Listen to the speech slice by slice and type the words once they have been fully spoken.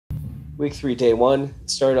Week 3, day 1,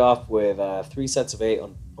 started off with 3 sets of 8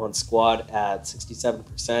 on squat at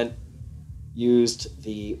 67%. Used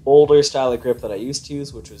the older style of grip that I used to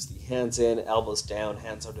use, which was the hands in, elbows down,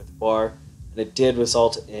 hands under the bar, and it did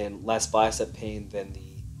result in less bicep pain than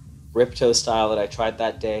the grip toe style that I tried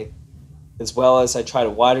that day, as well as I tried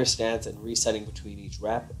a wider stance and resetting between each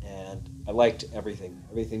rep, and I liked everything.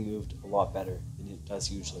 Everything moved a lot better than it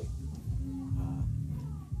does usually.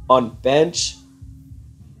 On bench,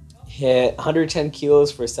 hit 110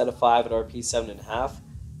 kilos for a set of 5 at RP 7.5.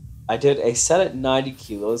 I did a set at 90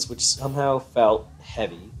 kilos, which somehow felt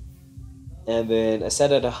heavy. And then a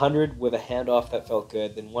set at 100 with a handoff that felt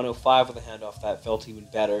good. Then 105 with a handoff that felt even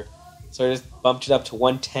better. So I just bumped it up to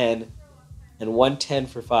 110. And 110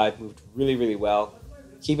 for 5 moved really, really well.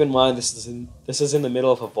 Keep in mind, this is in the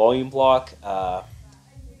middle of a volume block.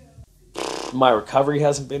 My recovery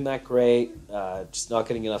hasn't been that great. Just not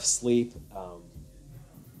getting enough sleep.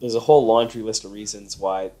 There's a whole laundry list of reasons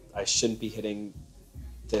why I shouldn't be hitting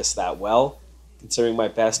this that well, considering my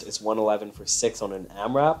best is 111 for 6 on an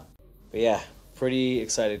AMRAP. But yeah, pretty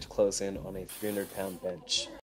excited to close in on a 300-pound bench.